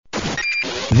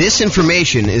This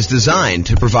information is designed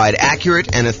to provide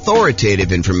accurate and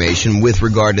authoritative information with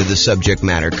regard to the subject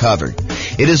matter covered.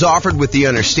 It is offered with the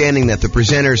understanding that the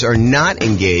presenters are not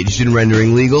engaged in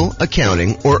rendering legal,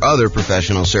 accounting, or other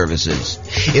professional services.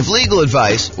 If legal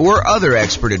advice or other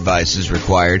expert advice is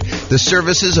required, the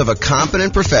services of a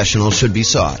competent professional should be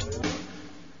sought.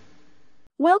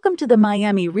 Welcome to the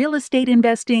Miami Real Estate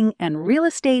Investing and Real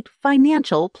Estate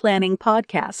Financial Planning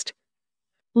Podcast.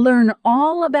 Learn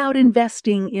all about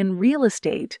investing in real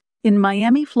estate in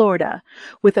Miami, Florida,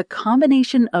 with a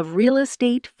combination of real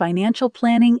estate financial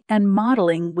planning and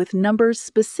modeling with numbers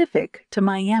specific to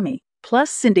Miami, plus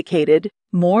syndicated,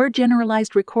 more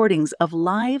generalized recordings of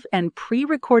live and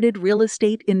pre-recorded real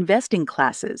estate investing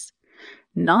classes,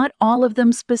 not all of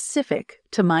them specific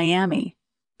to Miami.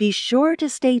 Be sure to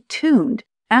stay tuned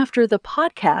after the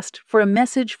podcast for a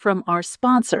message from our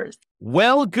sponsors.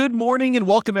 Well, good morning and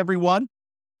welcome, everyone.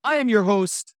 I am your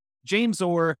host, James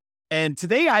Orr, and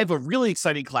today I have a really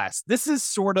exciting class. This is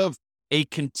sort of a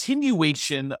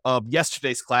continuation of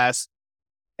yesterday's class,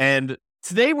 and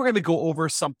today we're going to go over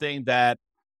something that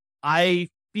I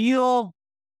feel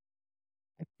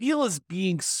is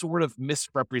being sort of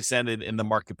misrepresented in the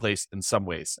marketplace in some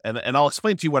ways, and I'll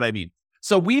explain to you what I mean.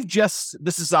 So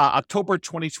this is October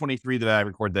 2023 that I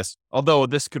record this, although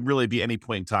this could really be any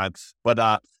point in time,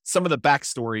 but some of the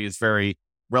backstory is very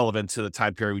relevant to the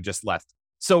time period we just left.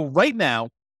 So right now,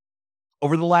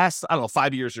 over the last,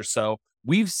 5 years or so,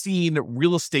 we've seen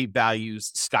real estate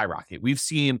values skyrocket. We've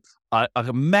seen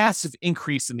a massive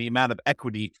increase in the amount of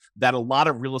equity that a lot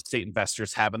of real estate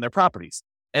investors have in their properties.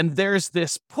 And there's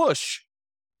this push,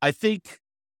 I think,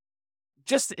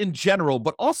 just in general,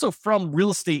 but also from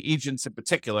real estate agents in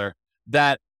particular,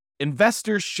 that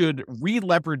investors should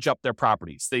re-leverage up their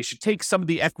properties. They should take some of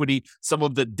the equity, some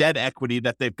of the dead equity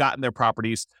that they've got in their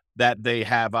properties that they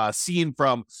have seen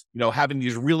from, having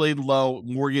these really low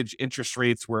mortgage interest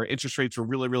rates where interest rates were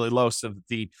really, really low. So that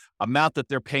the amount that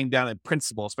they're paying down in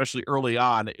principal, especially early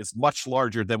on, is much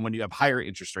larger than when you have higher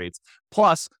interest rates.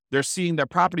 Plus, they're seeing their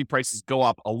property prices go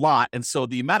up a lot. And so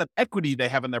the amount of equity they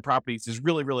have in their properties is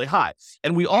really, really high.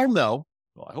 And we all know,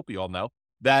 well, I hope you all know,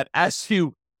 that as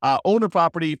you own a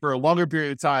property for a longer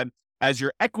period of time, as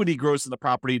your equity grows in the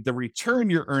property, the return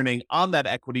you're earning on that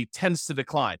equity tends to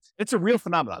decline. It's a real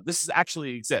phenomenon. This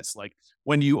actually exists. Like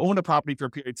when you own a property for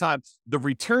a period of time, the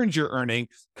returns you're earning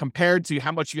compared to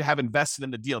how much you have invested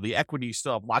in the deal, the equity you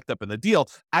still have locked up in the deal,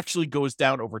 actually goes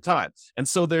down over time. And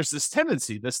so there's this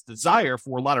tendency, this desire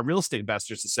for a lot of real estate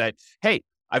investors to say, hey,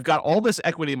 I've got all this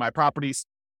equity in my properties.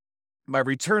 My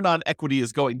return on equity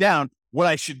is going down. What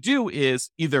I should do is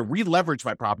either re-leverage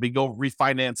my property, go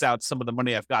refinance out some of the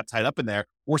money I've got tied up in there,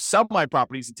 or sell my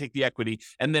properties and take the equity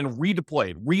and then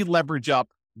redeploy it, re-leverage up,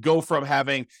 go from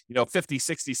having, 50,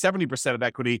 60, 70% of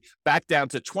equity back down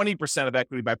to 20% of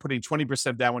equity by putting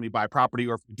 20% down when you buy property,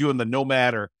 or doing the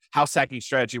nomad or house hacking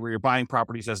strategy where you're buying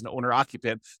properties as an owner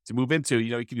occupant to move into.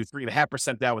 You can do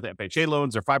 3.5% down with FHA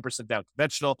loans, or 5% down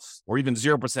conventional, or even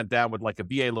 0% down with like a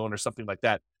VA loan or something like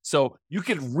that. So you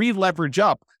can re-leverage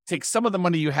up, take some of the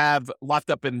money you have locked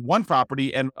up in one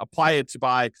property and apply it to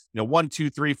buy, 1, 2,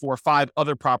 3, 4, 5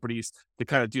 other properties to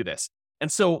kind of do this.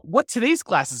 And so what today's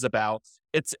class is about,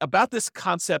 it's about this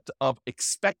concept of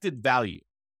expected value.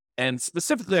 And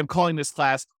specifically, I'm calling this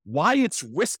class why it's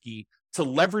risky to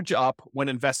leverage up when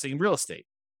investing in real estate.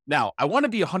 Now, I want to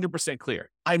be 100%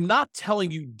 clear. I'm not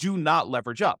telling you do not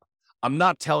leverage up. I'm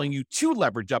not telling you to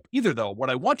leverage up either, though. What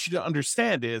I want you to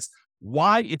understand is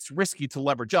why it's risky to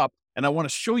leverage up. And I want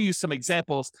to show you some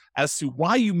examples as to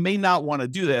why you may not want to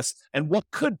do this and what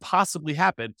could possibly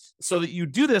happen, so that you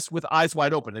do this with eyes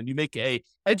wide open and you make a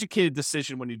educated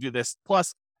decision when you do this.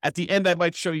 Plus, at the end, I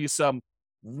might show you some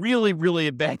really, really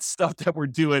advanced stuff that we're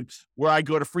doing where I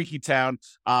go to Freaky Town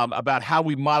about how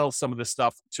we model some of this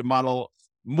stuff to model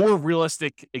more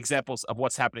realistic examples of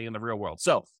what's happening in the real world.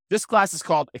 So this class is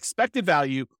called Expected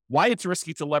Value, Why It's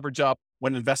Risky to Leverage Up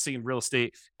when Investing in Real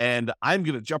Estate. And I'm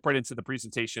going to jump right into the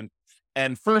presentation.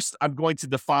 And first, I'm going to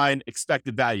define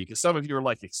expected value, because some of you are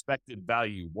like, expected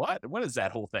value, what? What is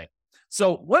that whole thing?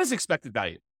 So what is expected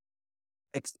value?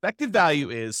 Expected value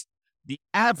is the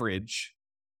average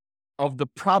of the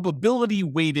probability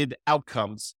weighted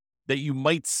outcomes that you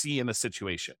might see in a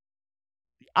situation.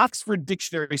 The Oxford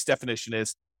Dictionary's definition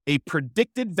is a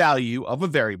predicted value of a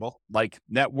variable like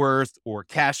net worth or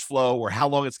cash flow, or how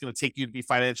long it's going to take you to be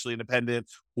financially independent,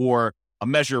 or a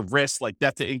measure of risk like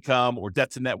debt to income or debt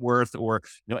to net worth, or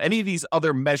any of these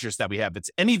other measures that we have.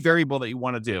 It's any variable that you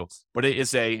want to do, but it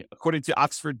is according to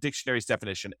Oxford Dictionary's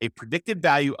definition, a predicted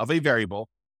value of a variable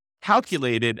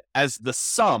calculated as the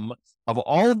sum of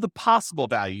all of the possible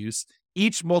values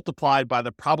each multiplied by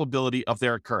the probability of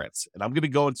their occurrence. And I'm going to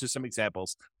go into some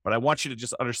examples, but I want you to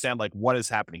just understand like what is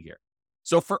happening here.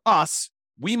 So for us,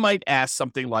 we might ask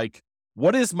something like,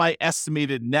 what is my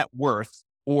estimated net worth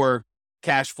or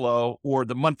cash flow or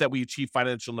the month that we achieve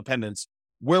financial independence,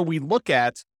 where we look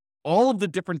at all of the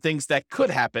different things that could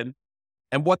happen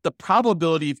and what the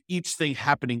probability of each thing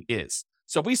happening is.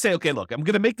 So if we say, okay, look, I'm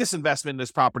going to make this investment in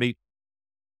this property.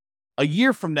 A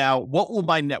year from now, what will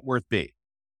my net worth be?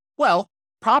 Well,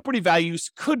 property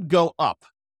values could go up.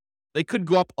 They could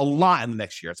go up a lot in the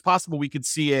next year. It's possible we could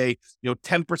see a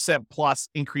 10% plus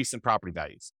increase in property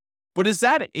values. But is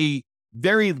that a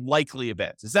very likely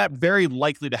event? Is that very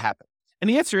likely to happen? And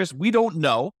the answer is we don't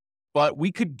know, but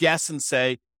we could guess and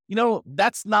say,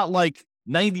 that's not like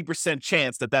 90%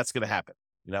 chance that that's going to happen.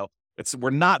 We're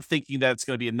not thinking that it's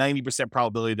going to be a 90%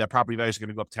 probability that property values are going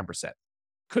to go up 10%.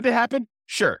 Could it happen?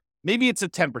 Sure. Maybe it's a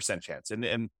 10% chance.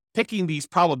 And picking these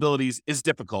probabilities is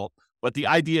difficult, but the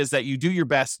idea is that you do your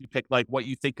best. You pick like what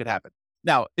you think could happen.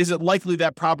 Now, is it likely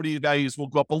that property values will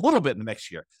go up a little bit in the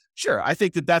next year? Sure. I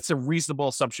think that that's a reasonable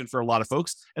assumption for a lot of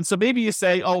folks. And so maybe you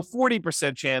say,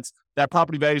 40% chance that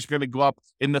property values are going to go up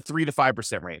in the 3 to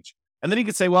 5% range. And then you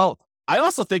could say, well, I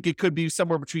also think it could be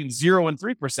somewhere between 0 and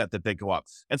 3% that they go up.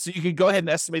 And so you can go ahead and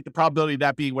estimate the probability of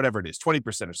that being whatever it is,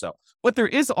 20% or so. But there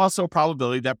is also a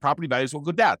probability that property values will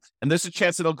go down. And there's a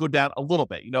chance that it'll go down a little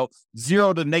bit,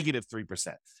 0 to negative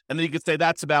 3%. And then you could say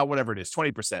that's about whatever it is,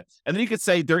 20%. And then you could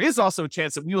say there is also a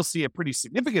chance that we will see a pretty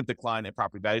significant decline in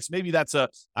property values. Maybe that's a,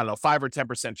 5 or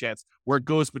 10% chance where it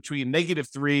goes between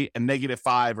 -3 and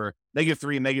 -5 or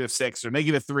 -3 and -6 or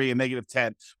 -3 and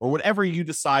 -10 or whatever you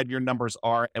decide your numbers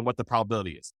are and what the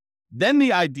probability is. Then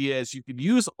the idea is you could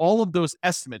use all of those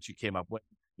estimates you came up with.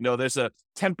 There's a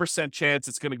 10% chance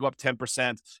it's going to go up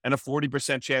 10% and a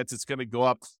 40% chance it's going to go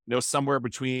up, somewhere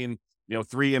between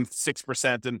 3 and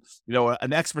 6% and,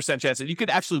 an X percent chance. And you could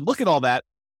actually look at all that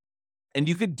and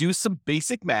you could do some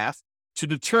basic math to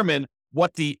determine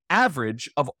what the average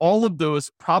of all of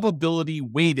those probability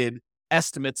weighted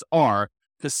estimates are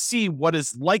to see what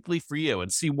is likely for you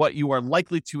and see what you are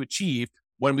likely to achieve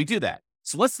when we do that.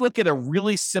 So let's look at a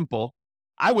really simple,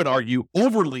 I would argue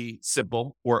overly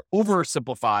simple or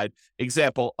oversimplified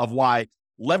example of why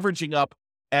leveraging up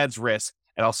adds risk.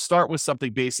 And I'll start with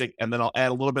something basic, and then I'll add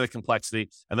a little bit of complexity,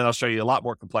 and then I'll show you a lot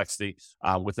more complexity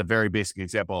with a very basic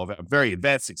example, of a very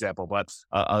advanced example, but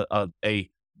a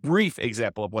brief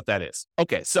example of what that is.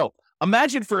 Okay, so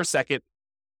imagine for a second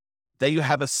that you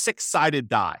have a 6-sided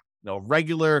die,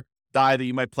 regular die that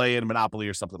you might play in Monopoly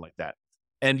or something like that.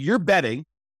 And you're betting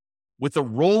with a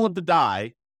roll of the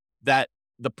die that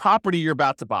the property you're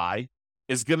about to buy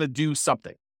is going to do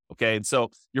something. Okay, and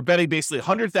so you're betting basically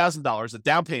 $100,000, a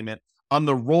down payment, on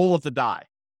the roll of the die.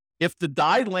 If the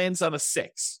die lands on a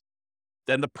 6,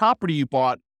 then the property you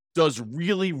bought does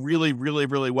really, really, really,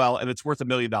 really well, and it's worth $1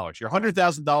 million. Your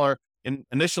 $100,000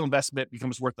 initial investment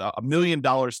becomes worth $1 million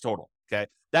total. Okay,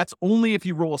 that's only if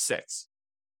you roll a 6.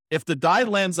 If the die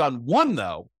lands on 1,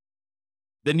 though,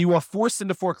 then you are forced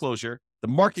into foreclosure. The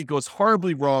market goes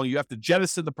horribly wrong. You have to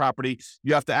jettison the property.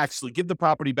 You have to actually give the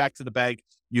property back to the bank.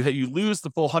 You lose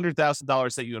the full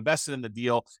 $100,000 that you invested in the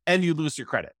deal, and you lose your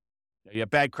credit. You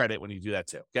have bad credit when you do that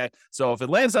too. Okay. So if it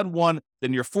lands on 1,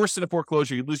 then you're forced into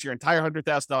foreclosure. You lose your entire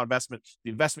 $100,000 investment.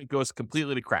 The investment goes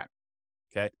completely to crap.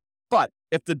 Okay. But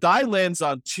if the die lands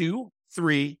on 2,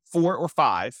 3, 4, or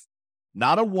 5,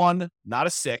 not a 1, not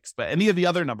a 6, but any of the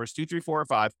other numbers, 2, 3, 4, or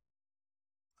 5,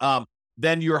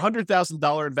 then your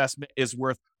 $100,000 investment is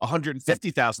worth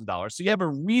 $150,000. So you have a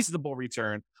reasonable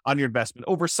return on your investment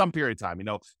over some period of time.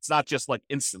 It's not just like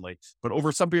instantly, but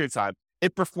over some period of time,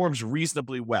 it performs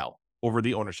reasonably well over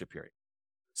the ownership period.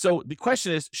 So the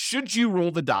question is, should you roll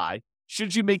the die?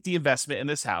 Should you make the investment in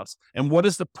this house? And what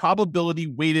is the probability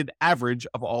weighted average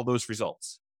of all those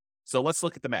results? So let's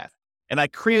look at the math. And I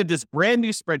created this brand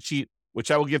new spreadsheet, which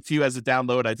I will give to you as a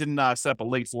download. I didn't set up a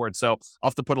link for it, so I'll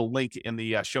have to put a link in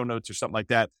the show notes or something like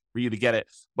that for you to get it.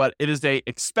 But it is a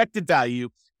expected value,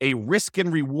 a risk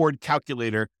and reward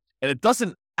calculator, and it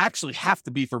doesn't actually have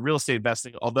to be for real estate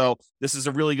investing, although this is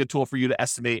a really good tool for you to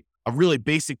estimate, a really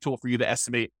basic tool for you to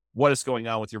estimate what is going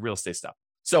on with your real estate stuff.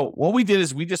 So what we did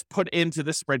is we just put into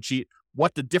this spreadsheet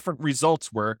what the different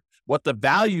results were, what the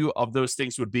value of those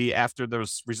things would be after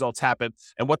those results happen,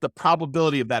 and what the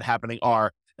probability of that happening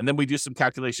are. And then we do some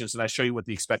calculations and I show you what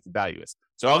the expected value is.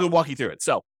 So I'll go walk you through it.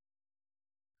 So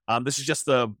this is just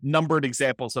the numbered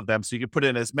examples of them. So you can put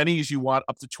in as many as you want,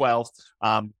 up to 12.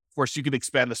 Of course, you can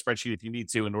expand the spreadsheet if you need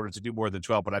to in order to do more than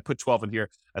 12, but I put 12 in here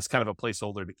as kind of a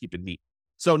placeholder to keep it neat.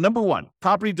 So number 1,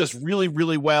 property does really,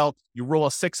 really well. You roll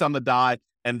a 6 on the die,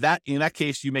 and that in that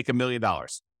case, you make $1 million.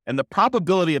 And the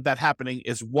probability of that happening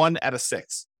is 1 out of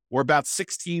 6, or about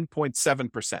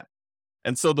 16.7%.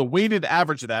 And so the weighted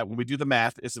average of that, when we do the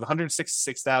math, is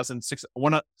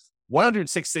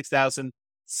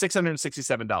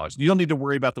 $166,667. You don't need to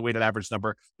worry about the weighted average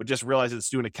number, but just realize it's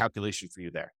doing a calculation for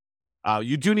you there.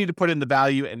 You do need to put in the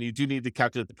value, and you do need to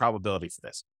calculate the probability for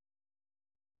this.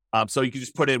 So you can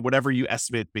just put in whatever you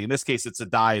estimate it to be. In this case, it's a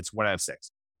die. It's 1 out of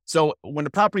 6. So when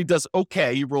the property does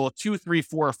okay, you roll a 2, 3,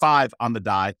 4, or 5 on the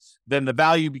die, then the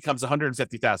value becomes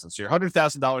 $150,000. So your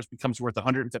 $100,000 becomes worth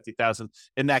 $150,000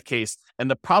 in that case.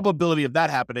 And the probability of that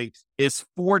happening is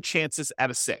 4 chances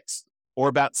out of 6, or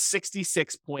about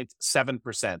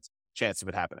 66.7% chance of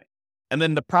it happening. And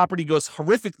then the property goes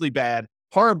horrifically bad,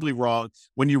 horribly wrong,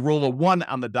 when you roll a 1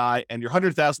 on the die, and your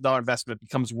 $100,000 investment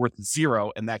becomes worth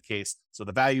 0 in that case. So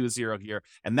the value is 0 here.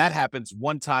 And that happens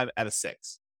 1 time out of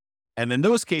 6. And in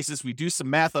those cases, we do some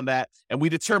math on that, and we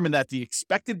determine that the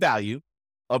expected value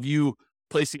of you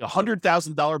placing a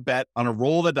 $100,000 bet on a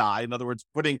roll of the die, in other words,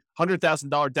 putting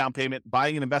 $100,000 down payment,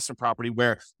 buying an investment property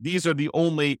where these are the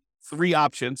only 3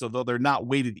 options, although they're not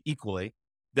weighted equally,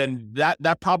 then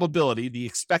that probability, the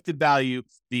expected value,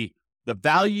 the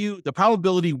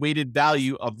probability weighted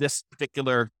value of this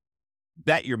particular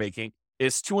bet you're making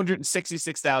is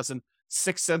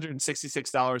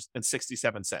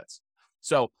 $266,666.67.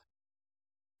 So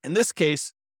in this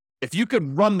case, if you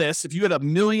could run this, if you had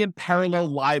 1 million parallel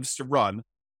lives to run,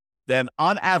 then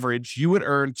on average, you would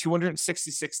earn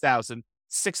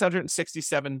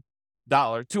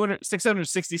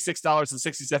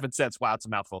 $666,67. Wow, it's a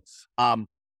mouthful. On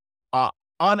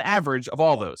average of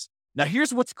all those. Now,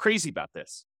 here's what's crazy about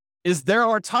this is there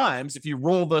are times if you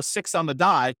roll the 6 on the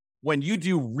die when you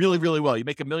do really, really well, you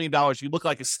make $1 million, you look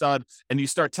like a stud, and you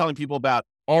start telling people about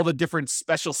all the different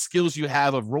special skills you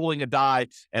have of rolling a die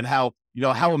and how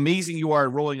amazing you are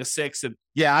at rolling a 6. And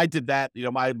yeah, I did that.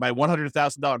 My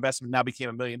 $100,000 investment now became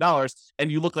 $1 million,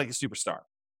 and you look like a superstar.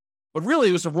 But really,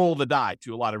 it was a roll of the die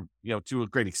to a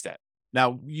great extent.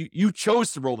 Now, you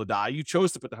chose to roll the die. You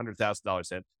chose to put the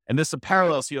 $100,000 in. And this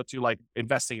parallels here to like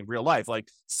investing in real life. Like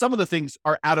some of the things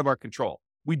are out of our control.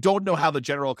 We don't know how the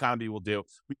general economy will do.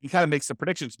 We can kind of make some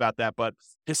predictions about that. But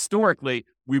historically,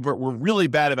 we're really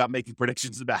bad about making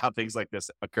predictions about how things like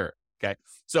this occur. Okay.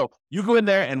 So you go in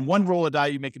there and one roll of die,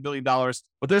 you make $1 million.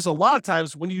 But there's a lot of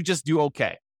times when you just do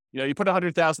okay. You put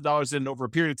 $100,000 in over a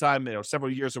period of time,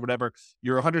 several years or whatever,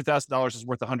 your $100,000 is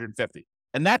worth $150,000.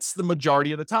 And that's the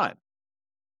majority of the time.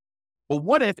 But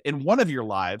what if in one of your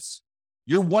lives,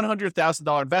 your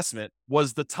 $100,000 investment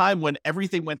was the time when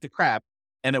everything went to crap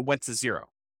and it went to 0?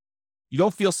 You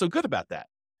don't feel so good about that.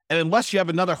 And unless you have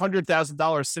another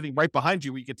 $100,000 sitting right behind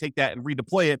you where you can take that and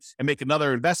redeploy it and make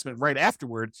another investment right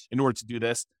afterward in order to do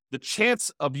this, the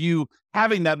chance of you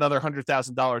having that another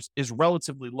 $100,000 is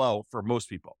relatively low for most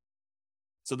people.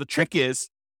 So the trick is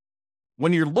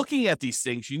when you're looking at these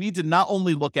things, you need to not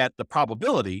only look at the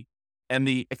probability and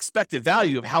the expected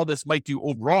value of how this might do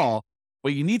overall,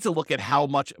 but you need to look at how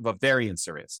much of a variance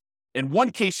there is. In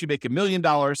one case, you make $1 million.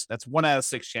 That's 1 out of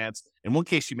 6 chance. In one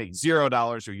case, you make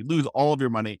 $0 or you lose all of your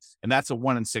money, and that's a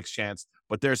 1 in 6 chance.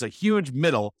 But there's a huge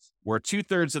middle where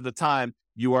 2/3 of the time,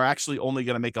 you are actually only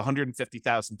going to make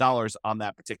 $150,000 on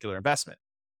that particular investment.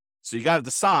 So you got to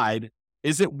decide,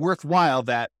 is it worthwhile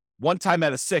that 1 time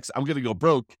out of 6, I'm going to go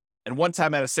broke, and 1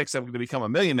 time out of 6, I'm going to become a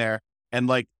millionaire, and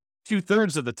like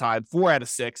 2/3 of the time, 4 out of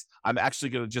 6, I'm actually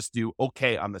going to just do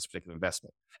okay on this particular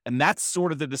investment. And that's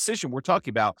sort of the decision we're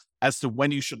talking about as to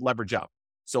when you should leverage up.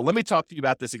 So let me talk to you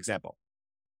about this example.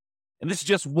 And this is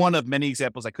just one of many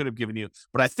examples I could have given you,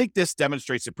 but I think this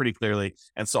demonstrates it pretty clearly.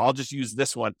 And so I'll just use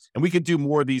this one, and we could do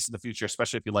more of these in the future,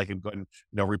 especially if you like them. Go ahead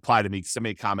and reply to me, send me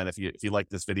a comment if you like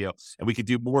this video, and we could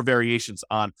do more variations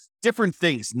on different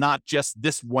things, not just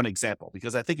this one example,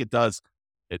 because I think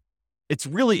it's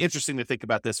really interesting to think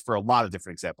about this for a lot of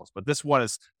different examples, but this one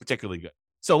is particularly good.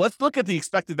 So let's look at the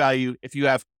expected value. If you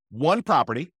have one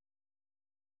property,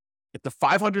 it's a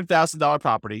 $500,000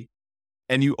 property,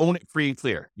 and you own it free and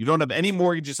clear. You don't have any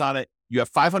mortgages on it. You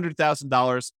have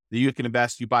 $500,000 that you can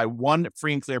invest. You buy one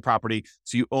free and clear property.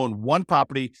 So you own one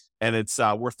property, and it's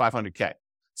worth $500K.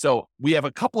 So we have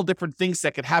a couple different things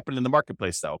that could happen in the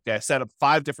marketplace, though. Okay, I set up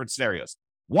 5 different scenarios.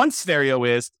 One scenario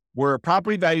is where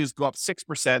property values go up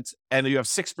 6% and you have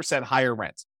 6% higher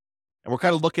rent. And we're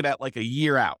kind of looking at like a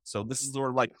year out. So this is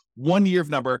sort of like 1 year of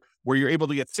number where you're able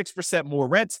to get 6% more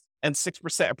rent and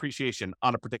 6% appreciation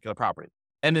on a particular property.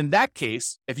 And in that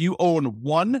case, if you own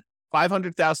one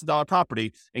 $500,000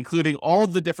 property, including all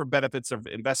of the different benefits of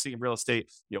investing in real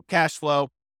estate, cash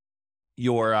flow,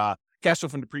 your cash flow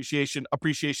from depreciation,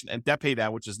 appreciation, and debt pay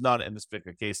down, which is none in this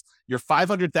particular case, your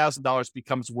 $500,000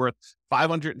 becomes worth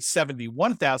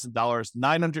 $571,000,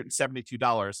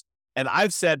 $972. And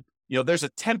I've said, there's a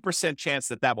 10% chance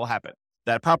that will happen,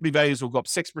 that property values will go up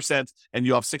 6% and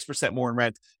you'll have 6% more in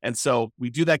rent. And so we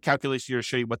do that calculation here to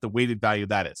show you what the weighted value of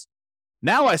that is.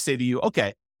 Now I say to you,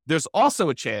 okay, there's also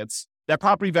a chance that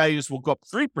property values will go up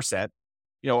 3%,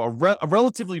 a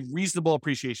relatively reasonable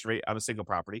appreciation rate on a single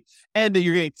property, and that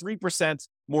you're getting 3%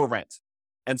 more rent.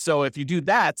 And so if you do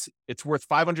that, it's worth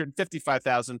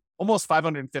 $555,000, almost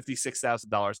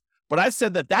 $556,000. But I've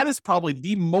said that is probably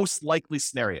the most likely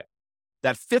scenario,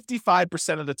 that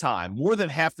 55% of the time, more than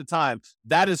half the time,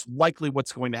 that is likely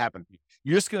what's going to happen.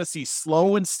 You're just going to see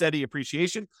slow and steady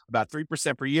appreciation, about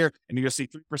 3% per year, and you're going to see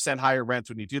 3% higher rents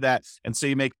when you do that. And so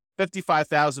you make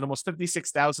 $55,000, almost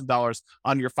 $56,000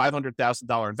 on your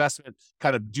 $500,000 investment,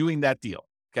 kind of doing that deal.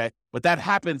 Okay. But that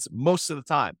happens most of the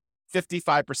time,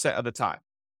 55% of the time.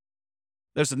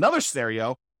 There's another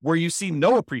scenario where you see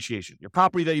no appreciation. Your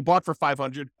property that you bought for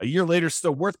 $500, a year later is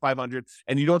still worth $500,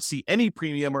 and you don't see any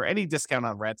premium or any discount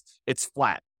on rent. It's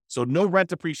flat. So no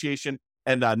rent appreciation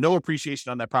and no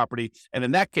appreciation on that property. And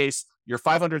in that case, your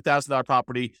 $500,000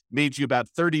 property made you about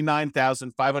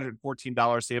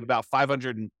 $39,514. So you have about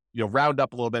round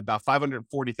up a little bit, about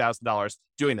 $540,000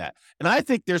 doing that. And I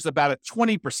think there's about a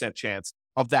 20% chance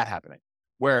of that happening,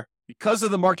 where because of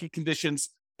the market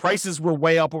conditions, prices were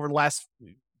way up over the last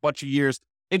bunch of years.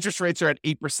 Interest rates are at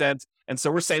 8%. And so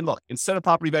we're saying, look, instead of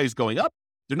property values going up,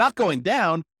 they're not going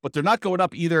down, but they're not going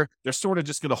up either. They're sort of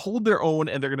just going to hold their own,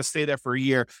 and they're going to stay there for a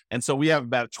year. And so we have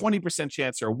about a 20%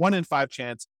 chance, or a 1 in 5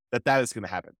 chance that is going to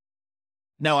happen.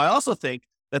 Now, I also think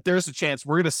that there's a chance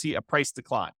we're going to see a price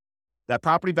decline, that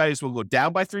property values will go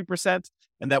down by 3%,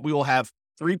 and that we will have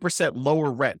 3% lower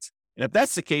rent. And if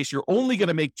that's the case, you're only going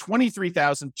to make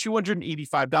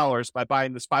 $23,285 by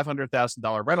buying this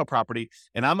 $500,000 rental property.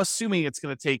 And I'm assuming that's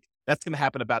going to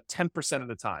happen about 10% of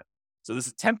the time. So there's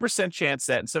a 10% chance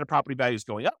that instead of property values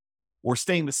going up or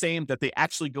staying the same, that they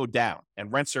actually go down,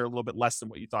 and rents are a little bit less than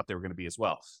what you thought they were going to be as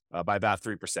well, by about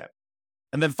 3%.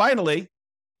 And then finally,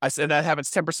 I said that happens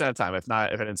 10% of the time, if I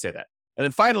didn't say that. And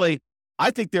then finally,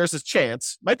 I think there's a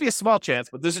chance, might be a small chance,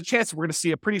 but there's a chance we're going to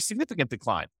see a pretty significant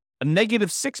decline, a negative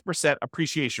 6%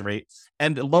 appreciation rate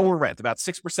and lower rent, about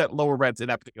 6% lower rent in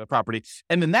that particular property.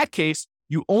 And in that case,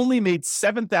 you only made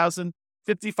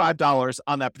 $7,055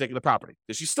 on that particular property,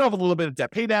 because you still have a little bit of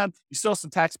debt pay down, you still have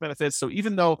some tax benefits. So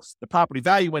even though the property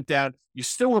value went down, you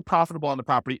still were profitable on the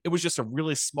property. It was just a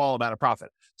really small amount of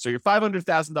profit. So your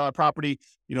 $500,000 property,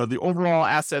 the overall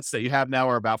assets that you have now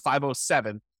are about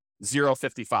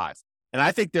 $507,055. And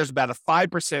I think there's about a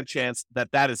 5% chance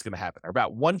that is going to happen, or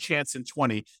about 1 chance in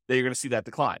 20 that you're going to see that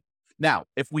decline. Now,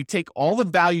 if we take all the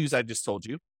values I just told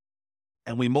you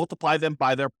and we multiply them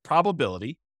by their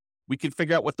probability, we can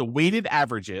figure out what the weighted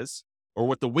average is, or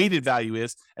what the weighted value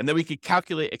is, and then we can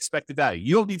calculate expected value.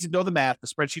 You don't need to know the math. The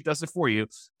spreadsheet does it for you.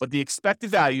 But the expected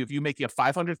value, if you're making a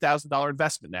 $500,000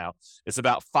 investment now, is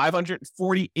about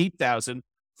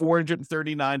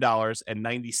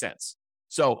 $548,439.90.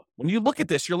 So when you look at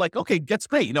this, you're like, okay, that's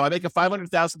great. I make a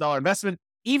 $500,000 investment,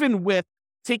 even with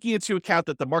taking into account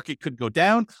that the market could go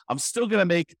down, I'm still going to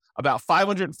make about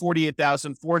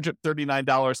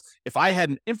 $548,439 if I had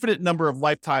an infinite number of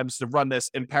lifetimes to run this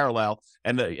in parallel,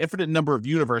 and the infinite number of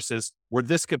universes where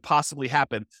this could possibly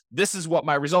happen. This is what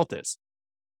my result is.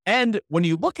 And when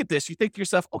you look at this, you think to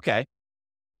yourself, okay,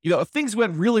 if things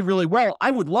went really, really well, I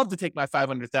would love to take my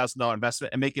 $500,000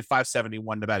 investment and make it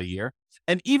 $571 in about a year.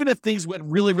 And even if things went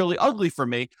really, really ugly for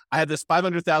me, I had this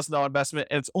 $500,000 investment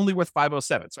and it's only worth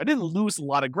 $507. So I didn't lose a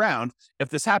lot of ground if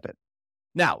this happened.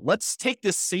 Now, let's take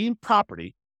this same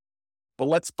property, but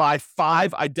let's buy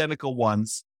 5 identical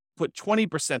ones, put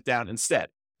 20% down instead.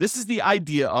 This is the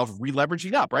idea of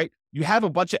releveraging up, right? You have a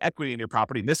bunch of equity in your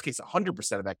property, in this case,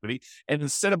 100% of equity. And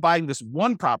instead of buying this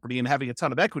one property and having a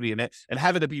ton of equity in it and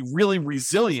having it be really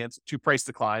resilient to price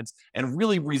declines and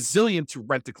really resilient to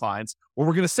rent declines, what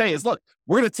we're going to say is, look,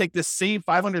 we're going to take this same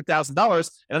 $500,000 and I'm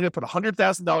going to put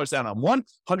 $100,000 down on 1,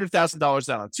 $100,000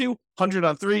 down on 2, 100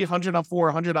 on 3, 100 on 4,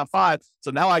 100 on 5.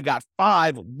 So now I got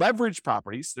 5 leverage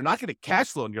properties. They're not going to cash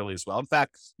flow nearly as well. In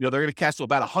fact, they're going to cash flow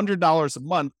about $100 a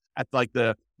month at like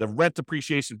the rent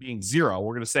appreciation being 0.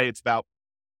 We're going to say it's about,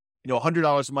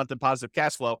 $100 a month in positive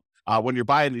cash flow when you're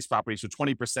buying these properties, so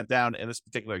 20% down in this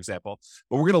particular example.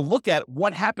 But we're going to look at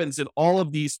what happens in all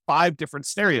of these 5 different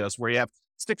scenarios where you have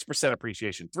 6%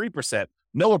 appreciation, 3%,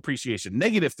 no appreciation,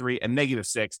 -3, and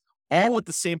 -6, all with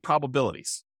the same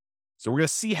probabilities. So we're going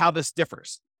to see how this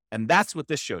differs. And that's what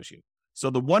this shows you. So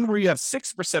the one where you have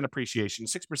 6% appreciation,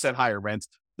 6% higher rent,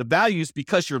 The values,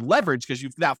 because you're leveraged, because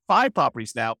you've got 5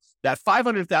 properties now, that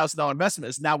 $500,000 investment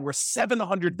is now worth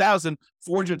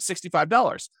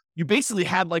 $700,465. You basically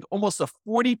had like almost a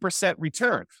 40%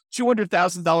 return,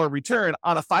 $200,000 return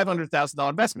on a $500,000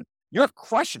 investment. You're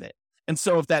crushing it. And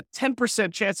so if that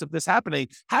 10% chance of this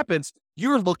happens,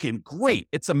 you're looking great.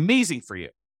 It's amazing for you.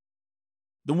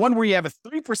 The one where you have a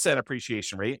 3%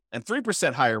 appreciation rate and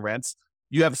 3% higher rents,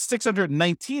 you have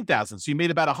 $619,000. So you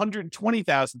made about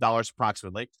 $120,000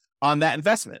 approximately on that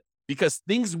investment because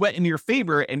things went in your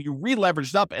favor and you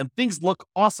re-leveraged up and things look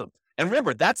awesome. And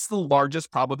remember, that's the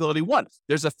largest probability one.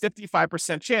 There's a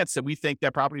 55% chance that we think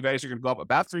that property values are going to go up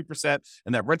about 3%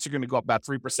 and that rents are going to go up about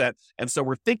 3%. And so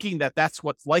we're thinking that that's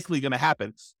what's likely going to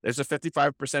happen. There's a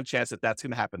 55% chance that that's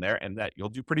going to happen there and that you'll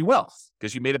do pretty well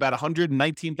because you made about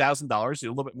 $119,000, a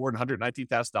little bit more than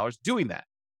 $119,000 doing that.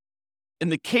 In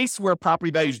the case where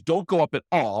property values don't go up at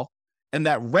all and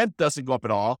that rent doesn't go up at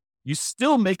all, you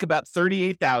still make about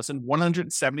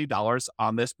 $38,170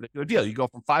 on this particular deal. You go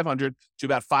from $500 to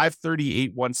about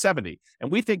 $538,170.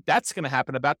 And we think that's going to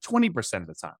happen about 20% of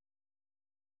the time.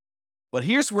 But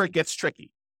here's where it gets tricky.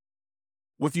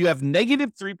 If you have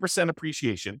negative 3%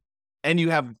 appreciation and you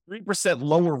have 3%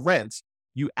 lower rent,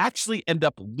 you actually end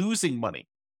up losing money.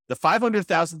 The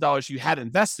 $500,000 you had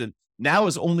invested now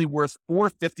is only worth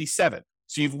 $457,000.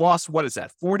 So you've lost, what is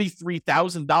that?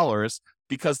 $43,000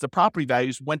 because the property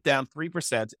values went down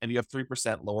 3% and you have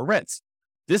 3% lower rents.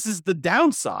 This is the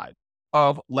downside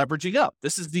of leveraging up.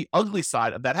 This is the ugly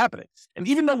side of that happening. And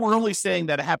even though we're only saying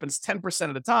that it happens 10%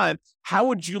 of the time, how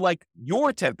would you like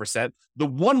your 10%, the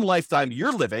one lifetime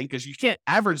you're living, because you can't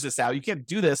average this out. You can't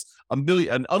do this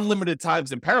an unlimited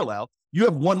times in parallel. You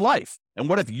have one life. And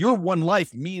what if your one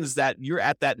life means that you're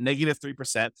at that negative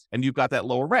 3% and you've got that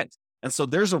lower rent? And so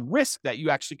there's a risk that you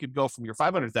actually could go from your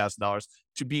 $500,000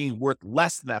 to being worth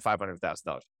less than that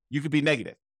 $500,000. You could be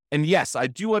negative. And yes, I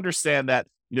do understand that,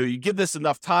 you give this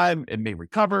enough time, it may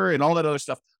recover and all that other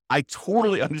stuff. I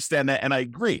totally understand that. And I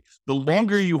agree. The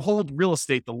longer you hold real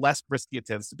estate, the less risky it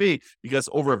tends to be because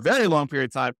over a very long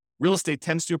period of time, real estate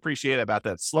tends to appreciate about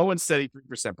that slow and steady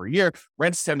 3% per year.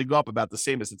 Rents tend to go up about the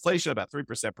same as inflation, about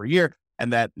 3% per year.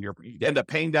 And that you end up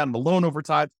paying down the loan over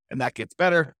time and that gets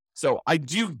better. So I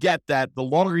do get that the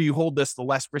longer you hold this, the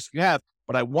less risk you have,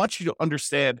 but I want you to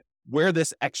understand where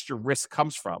this extra risk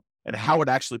comes from and how it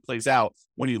actually plays out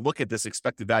when you look at this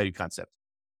expected value concept.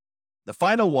 The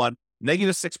final one,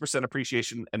 negative 6%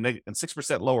 appreciation and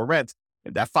 6% lower rent,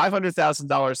 and that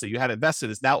 $500,000 that you had invested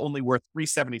is now only worth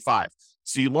 $375,000.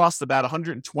 So you lost about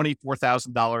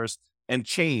 $124,000 and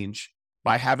change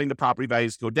by having the property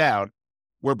values go down,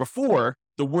 where before,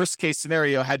 the worst case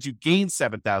scenario had you gain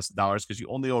 $7,000 because you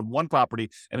only owned one property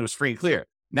and it was free and clear.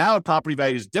 Now property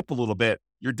values dip a little bit.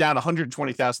 You're down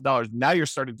 $120,000. Now you're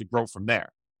starting to grow from there.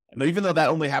 And even though that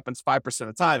only happens 5% of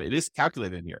the time, it is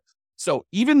calculated in here. So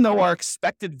even though our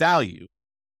expected value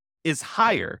is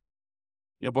higher,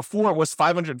 before it was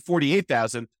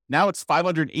 $548,000, now it's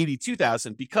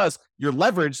 $582,000 because you're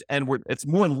leveraged and it's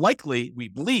more likely, we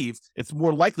believe, it's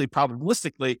more likely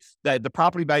probabilistically that the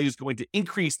property value is going to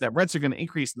increase, that rents are going to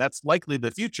increase, and that's likely the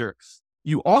future.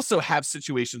 You also have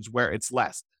situations where it's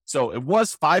less. So it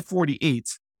was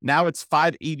 $548, now it's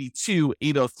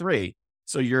 $582,803.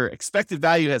 So your expected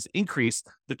value has increased.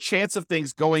 The chance of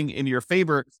things going in your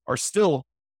favor are still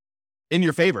in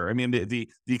your favor. I mean, the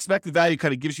expected value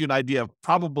kind of gives you an idea of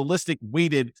probabilistic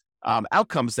weighted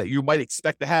outcomes that you might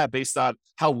expect to have based on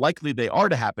how likely they are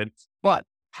to happen. But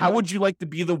how would you like to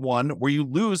be the one where you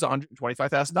lose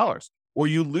 $125,000 or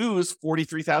you lose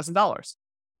 $43,000?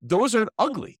 Those are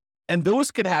ugly. And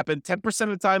those could happen 10% of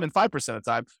the time and 5% of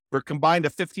the time for combined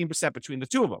of 15% between the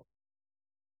two of them.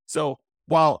 So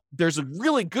while there's a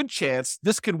really good chance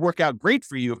this could work out great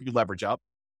for you if you leverage up,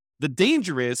 the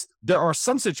danger is there are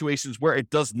some situations where it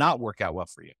does not work out well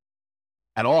for you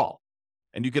at all.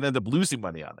 And you can end up losing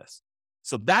money on this.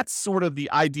 So that's sort of the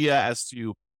idea as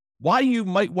to why you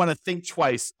might want to think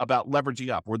twice about leveraging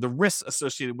up or the risks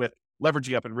associated with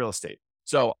leveraging up in real estate.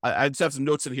 So I just have some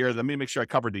notes in here. Let me make sure I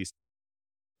covered these.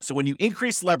 So when you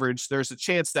increase leverage, there's a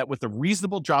chance that with a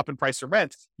reasonable drop in price or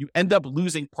rent, you end up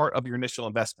losing part of your initial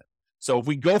investment. So if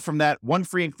we go from that one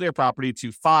free and clear property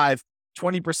to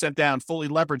 20% down, fully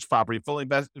leveraged property,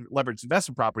 leveraged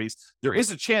investment properties, there is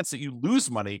a chance that you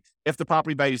lose money if the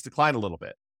property values decline a little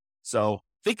bit. So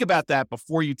think about that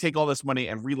before you take all this money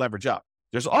and re-leverage up.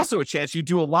 There's also a chance you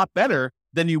do a lot better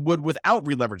than you would without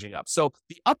re-leveraging up. So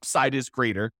the upside is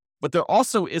greater, but there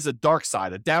also is a dark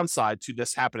side, a downside to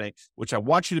this happening, which I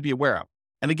want you to be aware of.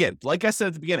 And again, like I said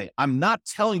at the beginning, I'm not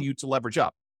telling you to leverage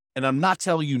up and I'm not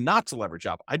telling you not to leverage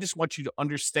up. I just want you to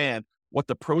understand what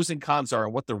the pros and cons are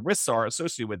and what the risks are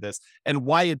associated with this and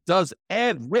why it does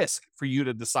add risk for you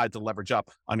to decide to leverage up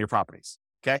on your properties.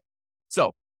 Okay.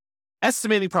 So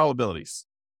estimating probabilities.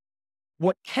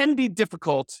 What can be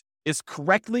difficult is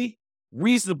correctly,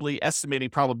 reasonably estimating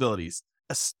probabilities,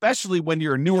 especially when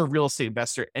you're a newer real estate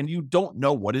investor and you don't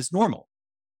know what is normal.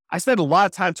 I spend a lot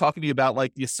of time talking to you about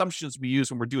like the assumptions we use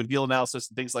when we're doing deal analysis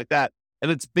and things like that. And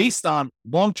it's based on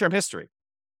long-term history.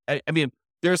 I mean,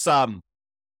 there's a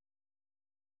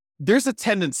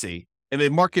tendency in a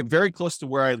market very close to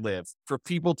where I live for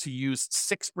people to use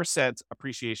 6%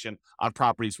 appreciation on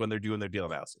properties when they're doing their deal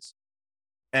analysis.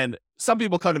 And some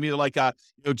people come to me like,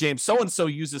 James, so-and-so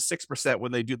uses 6%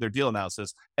 when they do their deal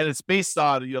analysis. And it's based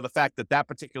on, the fact that that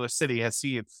particular city has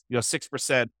seen,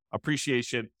 6%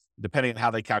 appreciation, depending on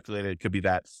how they calculate it. It could be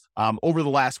that over the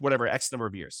last, whatever, X number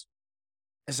of years.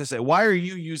 As I say, why are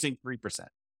you using 3%?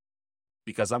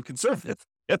 Because I'm conservative.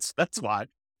 That's why.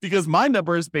 Because my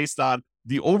number is based on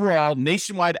the overall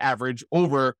nationwide average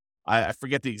over, I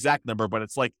forget the exact number, but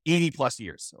it's like 80 plus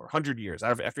years or 100 years.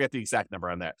 I forget the exact number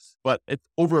on that. But it's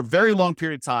over a very long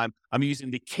period of time. I'm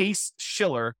using the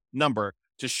Case-Shiller number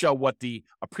to show what the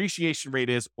appreciation rate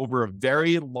is over a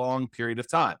very long period of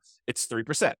time. It's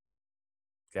 3%.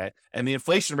 Okay. And the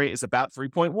inflation rate is about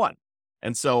 3.1.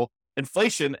 And so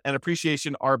inflation and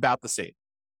appreciation are about the same.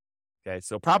 Okay.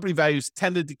 So property values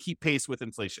tended to keep pace with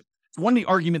inflation. It's one of the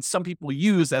arguments some people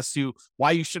use as to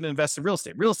why you shouldn't invest in real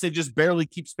estate. Real estate just barely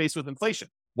keeps pace with inflation.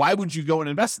 Why would you go and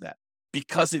invest in that?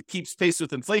 Because it keeps pace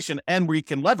with inflation and we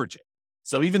can leverage it.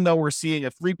 So even though we're seeing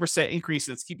a 3% increase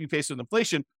that's keeping pace with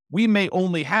inflation, we may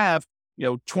only have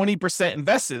 20%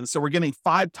 invested. And so we're getting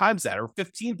 5 times that or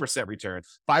 15% return,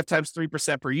 5 times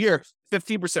 3% per year,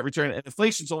 15% return, and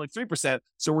inflation is only 3%.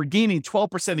 So we're gaining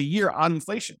 12% a year on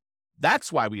inflation.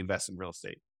 That's why we invest in real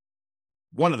estate.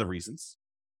 One of the reasons.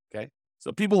 Okay.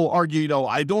 So people will argue,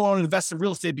 I don't want to invest in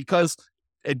real estate because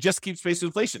it just keeps pace with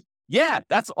inflation. Yeah,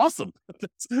 that's awesome.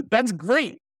 That's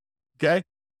great. Okay.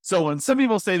 So when some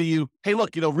people say to you, hey,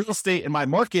 look, real estate in my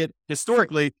market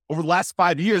historically over the last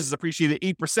 5 years has appreciated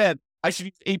 8%. I should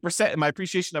use 8% in my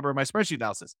appreciation number in my spreadsheet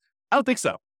analysis. I don't think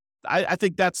so. I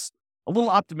think that's a little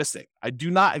optimistic. I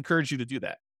do not encourage you to do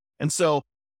that. And so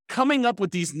coming up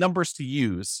with these numbers to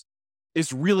use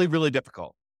is really, really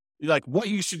difficult. Like what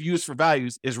you should use for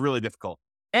values is really difficult.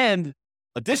 And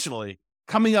additionally,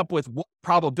 coming up with what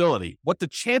probability, what the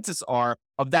chances are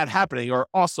of that happening are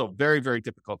also very, very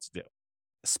difficult to do,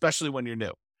 especially when you're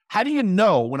new. How do you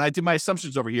know, when I did my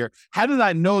assumptions over here, how did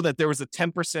I know that there was a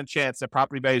 10% chance that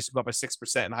property values would go up by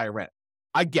 6% in higher rent?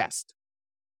 I guessed.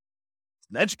 It's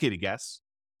an educated guess,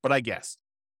 but I guessed.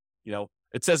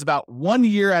 It says about 1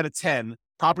 year out of 10,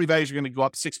 property values are going to go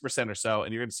up 6% or so,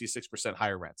 and you're going to see 6%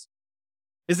 higher rents.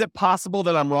 Is it possible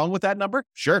that I'm wrong with that number?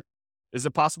 Sure. Is it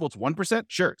possible it's 1%?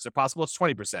 Sure. Is it possible it's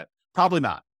 20%? Probably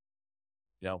not.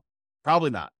 Probably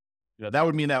not. That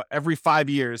would mean that every 5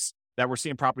 years that we're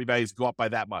seeing property values go up by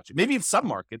that much. Maybe in some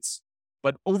markets,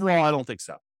 but overall, I don't think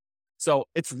so. So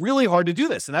it's really hard to do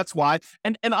this. And that's why,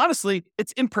 and honestly,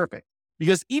 it's imperfect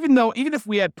because even if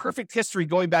we had perfect history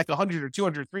going back 100 or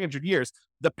 200, 300 years,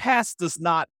 the past does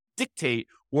not dictate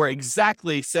or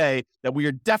exactly say that we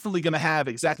are definitely going to have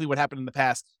exactly what happened in the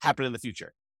past happen in the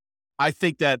future. I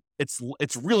think that it's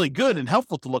really good and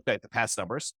helpful to look at the past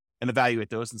numbers and evaluate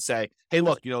those and say, hey,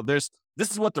 look, this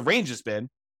is what the range has been.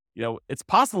 It's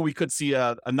possible we could see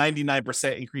a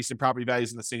 99% increase in property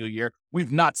values in a single year.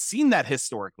 We've not seen that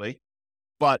historically,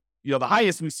 but the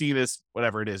highest we've seen is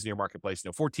whatever it is in your marketplace,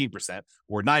 14%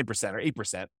 or 9% or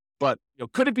 8%. But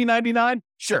could it be 99?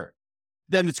 Sure.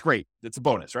 Then it's great. It's a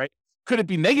bonus, right? Could it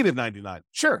be negative 99?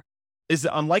 Sure. Is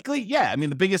it unlikely? Yeah. I mean,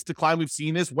 the biggest decline we've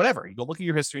seen is whatever. You go look at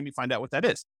your history and you find out what that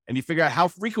is, and you figure out how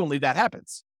frequently that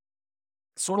happens.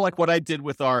 Sort of like what I did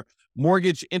with our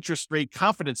mortgage interest rate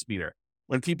confidence meter.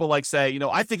 When people say,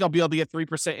 I think I'll be able to get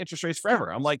 3% interest rates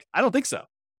forever. I'm like, I don't think so.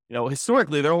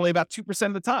 Historically, they're only about 2%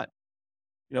 of the time.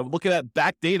 Looking at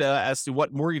back data as to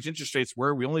what mortgage interest rates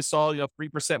were, we only saw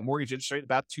 3% mortgage interest rate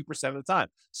about 2% of the time.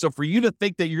 So for you to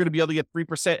think that you're going to be able to get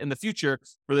 3% in the future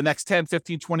for the next 10,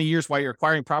 15, 20 years while you're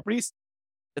acquiring properties,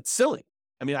 it's silly.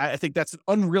 I mean, I think that's an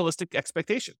unrealistic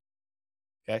expectation.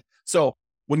 Okay. So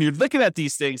when you're looking at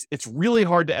these things, it's really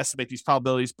hard to estimate these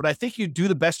probabilities, but I think you do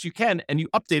the best you can and you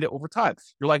update it over time.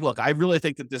 You're like, look, I really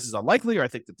think that this is unlikely, or I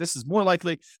think that this is more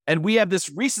likely. And we have this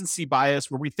recency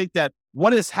bias where we think that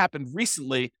what has happened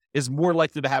recently is more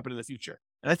likely to happen in the future.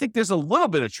 And I think there's a little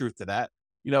bit of truth to that.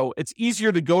 It's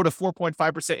easier to go to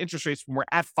 4.5% interest rates when we're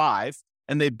at 5,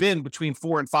 and they've been between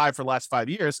 4 and 5 for the last 5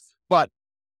 years. But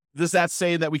does that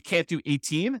say that we can't do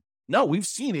 18? No, we've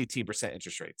seen 18%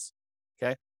 interest rates.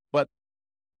 Okay. But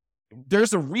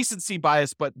there's a recency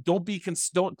bias, but don't be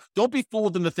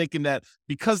fooled into thinking that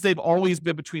because they've always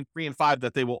been between 3 and 5,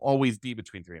 that they will always be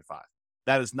between 3 and 5.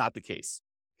 That is not the case.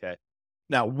 Okay.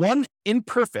 Now,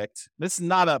 this is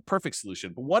not a perfect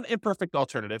solution, but one imperfect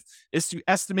alternative is to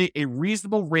estimate a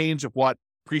reasonable range of what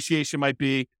appreciation might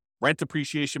be, rent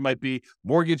appreciation might be,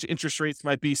 mortgage interest rates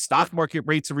might be, stock market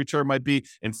rates of return might be,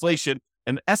 inflation,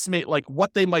 and estimate like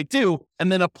what they might do,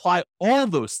 and then apply all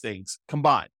those things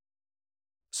combined.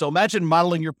 So imagine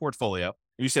modeling your portfolio,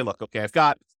 and you say, look, okay, I've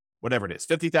got whatever it is,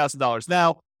 $50,000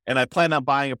 now, and I plan on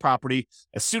buying a property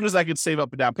as soon as I can save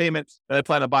up a down payment. Then I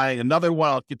plan on buying another one.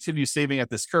 I'll continue saving at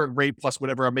this current rate plus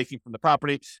whatever I'm making from the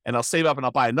property, and I'll save up and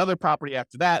I'll buy another property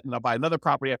after that, and I'll buy another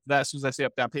property after that as soon as I save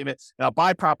up down payment, and I'll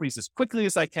buy properties as quickly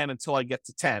as I can until I get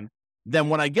to 10. Then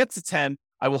when I get to 10,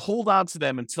 I will hold on to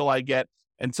them until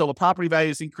the property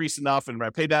values increase enough and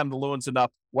I pay down the loans enough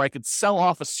where I could sell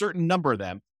off a certain number of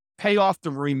them, pay off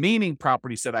the remaining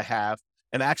properties that I have,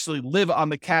 and actually live on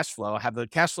the cash flow, have the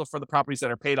cash flow for the properties that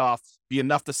are paid off be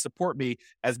enough to support me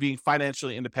as being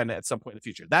financially independent at some point in the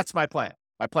future. That's my plan.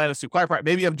 My plan is to acquire property.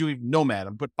 Maybe I'm doing nomad.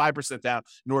 I'm put 5% down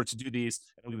in order to do these.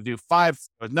 I'm going to do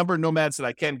a number of nomads that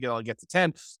I can get. I'll get to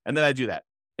 10, and then I do that.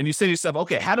 And you say to yourself,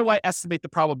 okay, how do I estimate the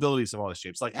probabilities of all this,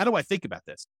 James? Like, how do I think about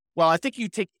this? Well, I think you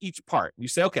take each part and you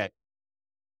say, okay,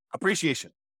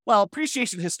 appreciation. Well,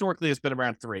 appreciation historically has been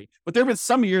around 3, but there have been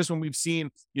some years when we've seen,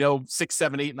 6,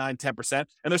 7, 8, 9, 10%.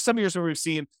 And there's some years where we've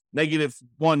seen negative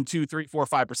 1, 2, 3, 4,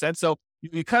 5%. So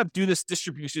you kind of do this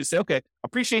distribution to say, okay,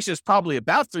 appreciation is probably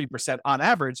about 3% on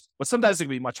average, but sometimes it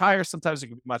can be much higher. Sometimes it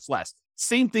can be much less.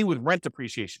 Same thing with rent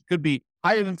appreciation. Could be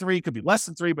higher than 3, could be less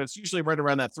than 3, but it's usually right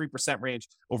around that 3% range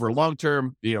over a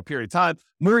long-term, period of time.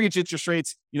 Mortgage interest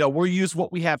rates, we'll use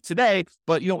what we have today,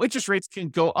 but, interest rates can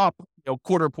go up,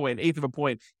 quarter point, eighth of a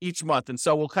point each month. And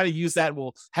so we'll kind of use that and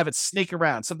we'll have it snake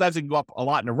around. Sometimes it can go up a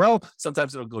lot in a row.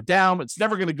 Sometimes it'll go down. It's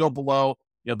never going to go below,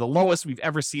 the lowest we've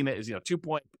ever seen it is,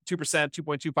 2.2%,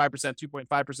 2.25%,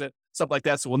 2.5%, something like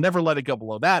that. So we'll never let it go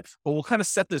below that, but we'll kind of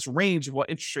set this range of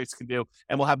what interest rates can do,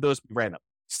 and we'll have those be random.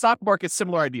 Stock market,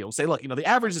 similar idea. We'll say, look, the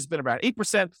average has been around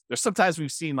 8%. There's sometimes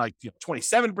we've seen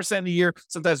 27% a year.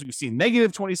 Sometimes we've seen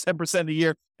negative 27% a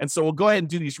year. And so we'll go ahead and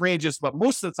do these ranges, but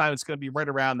most of the time it's going to be right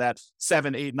around that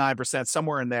 7, 8, 9%,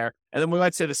 somewhere in there. And then we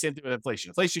might say the same thing with inflation.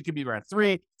 Inflation can be around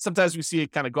 3. Sometimes we see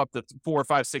it kind of go up to 4,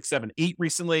 5, 6, 7, 8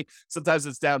 recently. Sometimes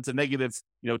it's down to negative,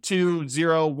 2,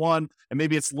 0, 1, and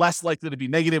maybe it's less likely to be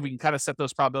negative. We can kind of set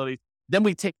those probabilities. Then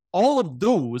we take all of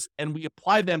those and we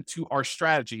apply them to our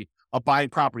strategy of buying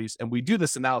properties. And we do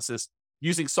this analysis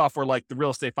using software like the Real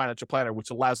Estate Financial Planner, which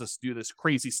allows us to do this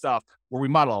crazy stuff where we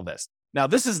model all this. Now,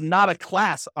 this is not a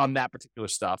class on that particular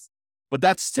stuff, but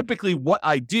that's typically what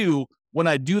I do when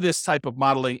I do this type of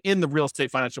modeling in the Real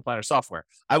Estate Financial Planner software.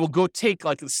 I will go take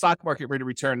like the stock market rate of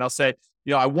return, and I'll say,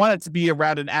 I want it to be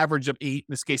around an average of 8. In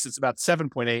this case, it's about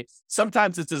 7.8.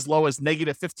 Sometimes it's as low as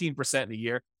negative 15% in a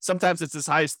year. Sometimes it's as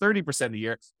high as 30% a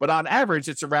year. But on average,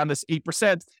 it's around this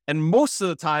 8%. And most of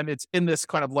the time, it's in this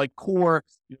kind of like core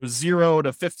 0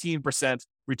 to 15%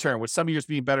 return, with some years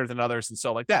being better than others and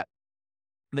so like that.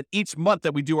 And then each month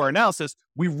that we do our analysis,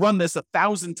 we run this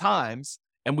 1,000 times.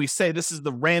 And we say, this is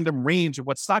the random range of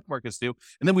what stock markets do.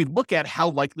 And then we look at how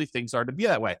likely things are to be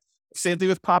that way. Same thing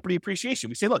with property appreciation.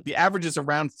 We say, look, the average is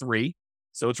around 3.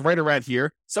 So it's right around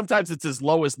here. Sometimes it's as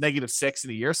low as negative 6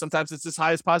 in a year. Sometimes it's as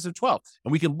high as positive 12.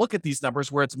 And we can look at these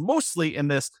numbers where it's mostly in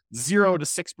this 0 to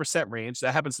 6% range.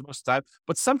 That happens the most of the time.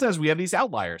 But sometimes we have these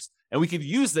outliers. And we can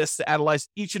use this to analyze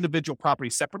each individual property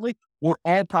separately, or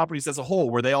all properties as a whole,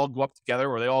 where they all go up together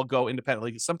or they all go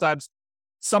independently. Because sometimes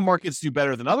some markets do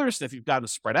better than others. And if you've got them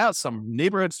spread out, some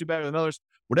neighborhoods do better than others.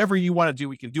 Whatever you want to do,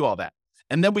 we can do all that.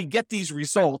 And then we get these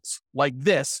results like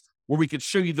this, where we could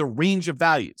show you the range of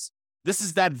values. This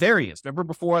is that variance. Remember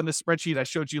before on this spreadsheet, I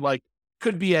showed you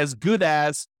could be as good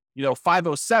as,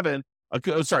 507.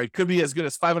 It could be as good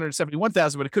as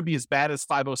 571,000, but it could be as bad as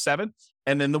 507.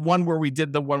 And then the one where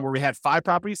we had 5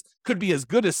 properties could be as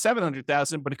good as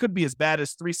 700,000, but it could be as bad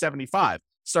as 375,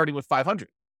 starting with 500.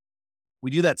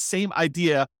 We do that same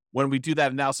idea when we do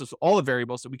that analysis with all the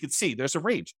variables, so we could see there's a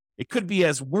range. It could be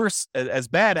as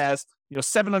bad as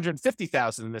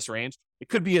 750,000 in this range. It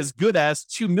could be as good as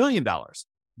 $2 million.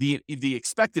 The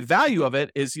expected value of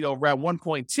it is around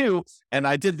 1.2. And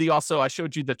I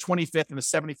showed you the 25th and the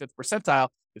 75th percentile.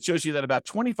 It shows you that about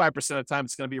 25% of the time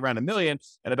it's going to be around $1 million,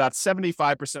 and about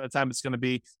 75% of the time it's going to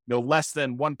be less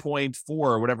than 1.4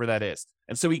 or whatever that is.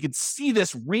 And so we can see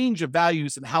this range of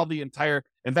values and how the entire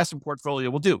investment portfolio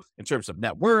will do in terms of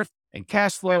net worth and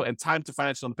cash flow and time to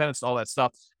financial independence and all that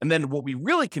stuff. And then what we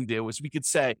really can do is we could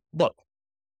say, look,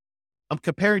 I'm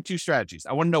comparing two strategies.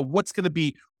 I want to know what's going to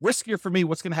be riskier for me,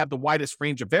 what's going to have the widest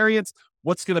range of variance,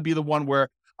 what's going to be the one where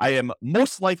I am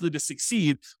most likely to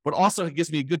succeed, but also it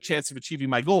gives me a good chance of achieving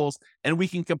my goals. And we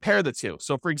can compare the two.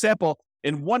 So for example,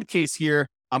 in one case here,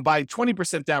 I'm buying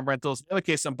 20% down rentals. In the other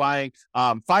case, I'm buying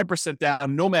 5%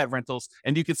 down Nomad rentals.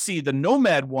 And you can see the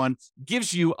Nomad one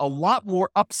gives you a lot more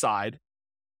upside,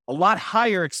 a lot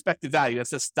higher expected value. That's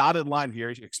this dotted line here.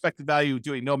 Your expected value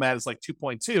doing Nomad is like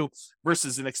 2.2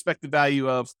 versus an expected value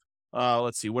of,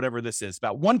 let's see, whatever this is,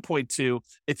 about 1.2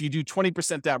 if you do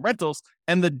 20% down rentals.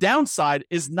 And the downside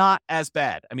is not as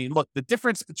bad. I mean, look, the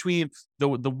difference between the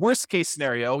worst case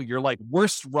scenario, your like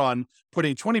worst run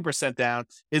putting 20% down,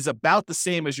 is about the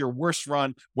same as your worst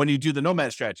run when you do the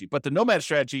Nomad strategy. But the Nomad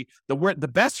strategy, the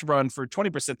best run for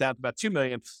 20% down is about 2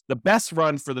 million. The best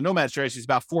run for the Nomad strategy is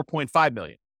about 4.5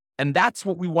 million. And that's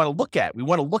what we want to look at. We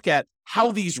want to look at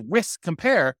how these risks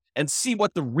compare and see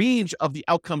what the range of the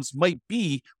outcomes might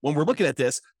be when we're looking at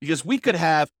this, because we could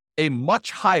have a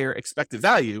much higher expected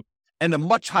value and a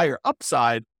much higher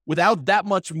upside without that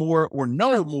much more or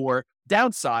no more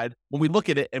downside when we look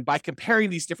at it. And by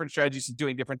comparing these different strategies and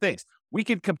doing different things, we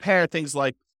can compare things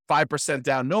like 5%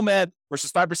 down Nomad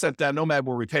versus 5% down Nomad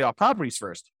where we pay off properties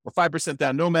first, or 5%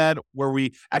 down Nomad where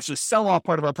we actually sell off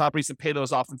part of our properties and pay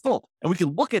those off in full. And we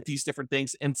can look at these different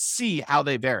things and see how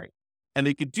they vary. And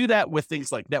they could do that with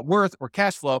things like net worth or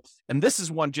cash flow. And this is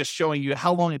one just showing you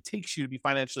how long it takes you to be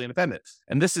financially independent.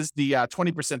 And this is the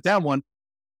 20% down one.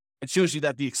 It shows you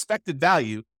that the expected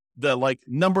value, the like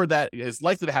number that is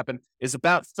likely to happen, is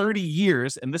about 30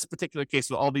 years in this particular case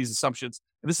with all these assumptions.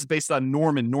 And this is based on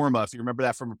Norm and Norma, if you remember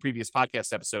that from a previous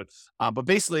podcast episode. But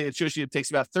basically, it shows you it takes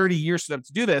about 30 years for them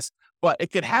to do this, but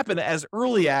it could happen as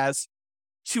early as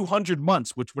 200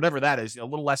 months, which whatever that is, a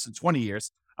little less than 20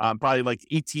 years, probably like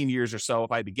 18 years or so,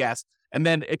 if I had to guess. And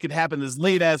then it could happen as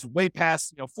late as way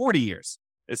past 40 years.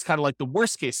 It's kind of like the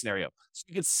worst case scenario. So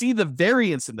you can see the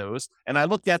variance in those. And I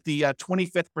looked at the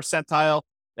 25th percentile.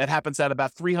 That happens at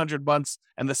about 300 months,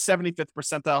 and the 75th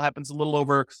percentile happens a little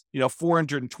over,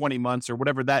 420 months or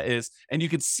whatever that is. And you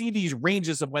can see these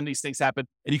ranges of when these things happen,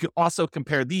 and you can also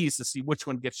compare these to see which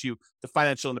one gets you to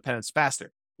financial independence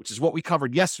faster, which is what we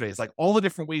covered yesterday. It's like all the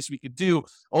different ways we could do,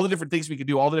 all the different things we could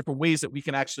do, all the different ways that we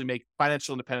can actually make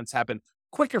financial independence happen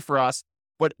quicker for us.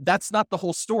 But that's not the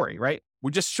whole story, right?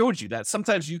 We just showed you that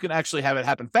sometimes you can actually have it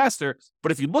happen faster,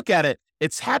 but if you look at it,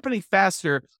 it's happening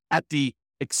faster at the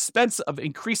expense of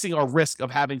increasing our risk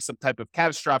of having some type of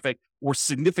catastrophic or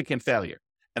significant failure.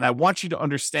 And I want you to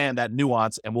understand that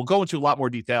nuance, and we'll go into a lot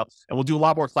more detail and we'll do a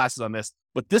lot more classes on this,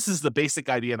 but this is the basic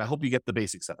idea, and I hope you get the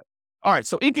basics of it. All right.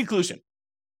 So in conclusion,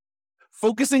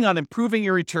 focusing on improving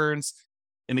your returns,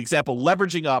 an example,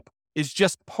 leveraging up, is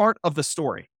just part of the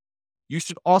story. You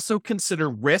should also consider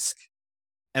risk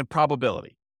and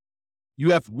probability.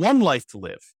 You have one life to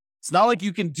live. It's not like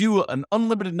you can do an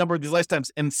unlimited number of these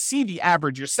lifetimes and see the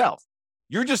average yourself.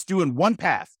 You're just doing one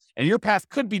path, and your path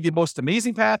could be the most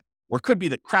amazing path or could be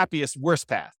the crappiest, worst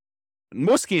path. In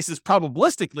most cases,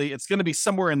 probabilistically, it's going to be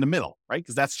somewhere in the middle, right?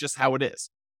 Because that's just how it is.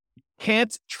 You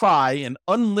can't try an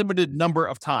unlimited number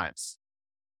of times.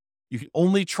 You can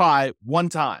only try one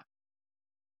time.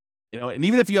 And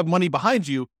even if you have money behind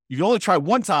you, you can only try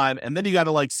one time, and then you got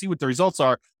to see what the results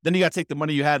are. Then you got to take the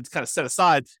money you had kind of set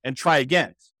aside and try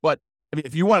again. But I mean,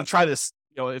 if you want to try this,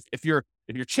 if your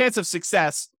chance of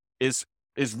success is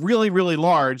really, really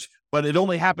large, but it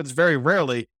only happens very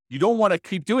rarely, you don't want to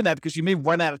keep doing that because you may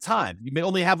run out of time. You may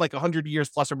only have 100 years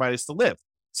plus or minus to live.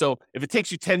 So if it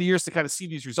takes you 10 years to kind of see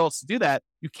these results to do that,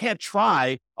 you can't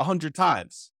try 100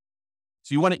 times.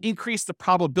 So you want to increase the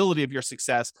probability of your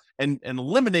success and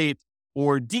eliminate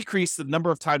or decrease the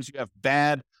number of times you have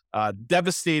bad,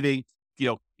 devastating,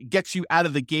 gets you out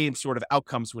of the game sort of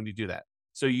outcomes when you do that.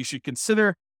 So you should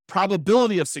consider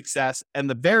probability of success and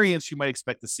the variance you might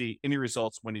expect to see in your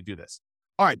results when you do this.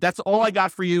 All right, that's all I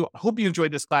got for you. I hope you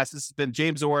enjoyed this class. This has been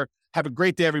James Orr. Have a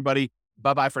great day, everybody.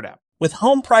 Bye-bye for now. With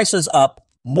home prices up,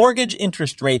 mortgage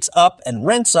interest rates up, and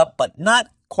rents up, but not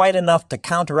quite enough to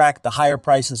counteract the higher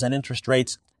prices and interest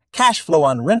rates, cash flow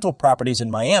on rental properties in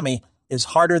Miami is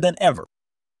harder than ever.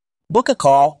 Book a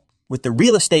call with the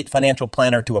Real Estate Financial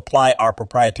Planner to apply our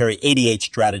proprietary 88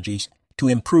 strategies to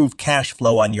improve cash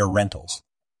flow on your rentals.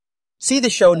 See the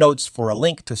show notes for a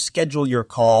link to schedule your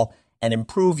call and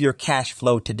improve your cash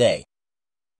flow today.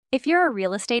 If you're a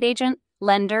real estate agent,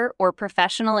 lender, or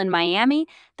professional in Miami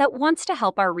that wants to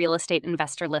help our real estate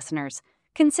investor listeners,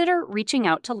 consider reaching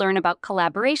out to learn about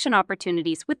collaboration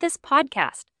opportunities with this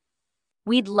podcast.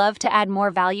 We'd love to add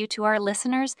more value to our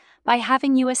listeners by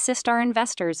having you assist our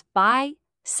investors buy,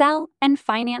 sell, and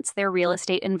finance their real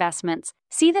estate investments.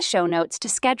 See the show notes to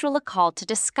schedule a call to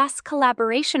discuss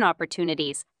collaboration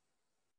opportunities.